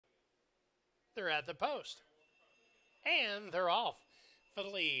They're at the post. And they're off for the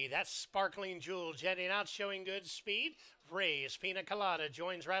lead. That's Sparkling Jewel jetting out, showing good speed. Ray's Pina Colada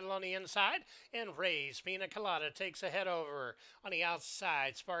joins right along the inside, and Ray's Pina Colada takes a head over on the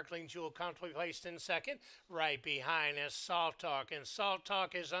outside. Sparkling Jewel comfortably placed in second. Right behind is Soft Talk, and Soft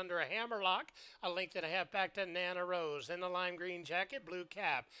Talk is under a hammerlock. A length and a half back to Nana Rose in the lime green jacket, blue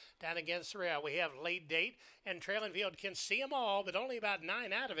cap. Down against the rail, we have Late Date, and Trailing Field can see them all, but only about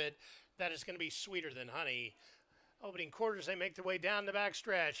 9 out of it. That is going to be Sweeter Than Honey. Opening quarters, they make their way down the back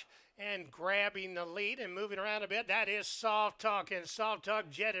stretch and grabbing the lead and moving around a bit. That is Soft Talk, and Soft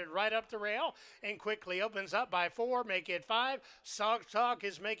Talk jetted right up the rail and quickly opens up by 4, make it 5. Soft Talk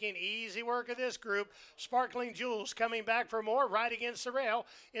is making easy work of this group. Sparkling Jewels coming back for more right against the rail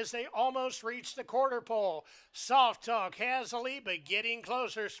as they almost reach the quarter pole. Soft Talk has the lead, but getting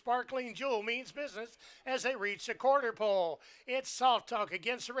closer. Sparkling Jewel means business as they reach the quarter pole. It's Soft Talk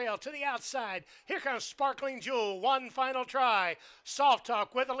against the rail to the outside. Here comes Sparkling Jewel. One final try. Soft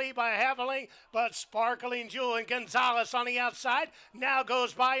Talk with the lead by a half a length, but Sparkling Jewel and Gonzalez on the outside now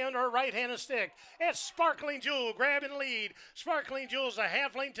goes by under her right-handed stick. It's Sparkling Jewel grabbing the lead. Sparkling Jewel's a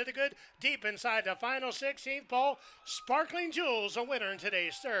half length to the good, deep inside the final 16th pole. Sparkling Jewel's a winner in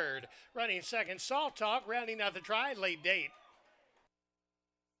today's third. Running second, Soft Talk, rounding out the try, Late Date.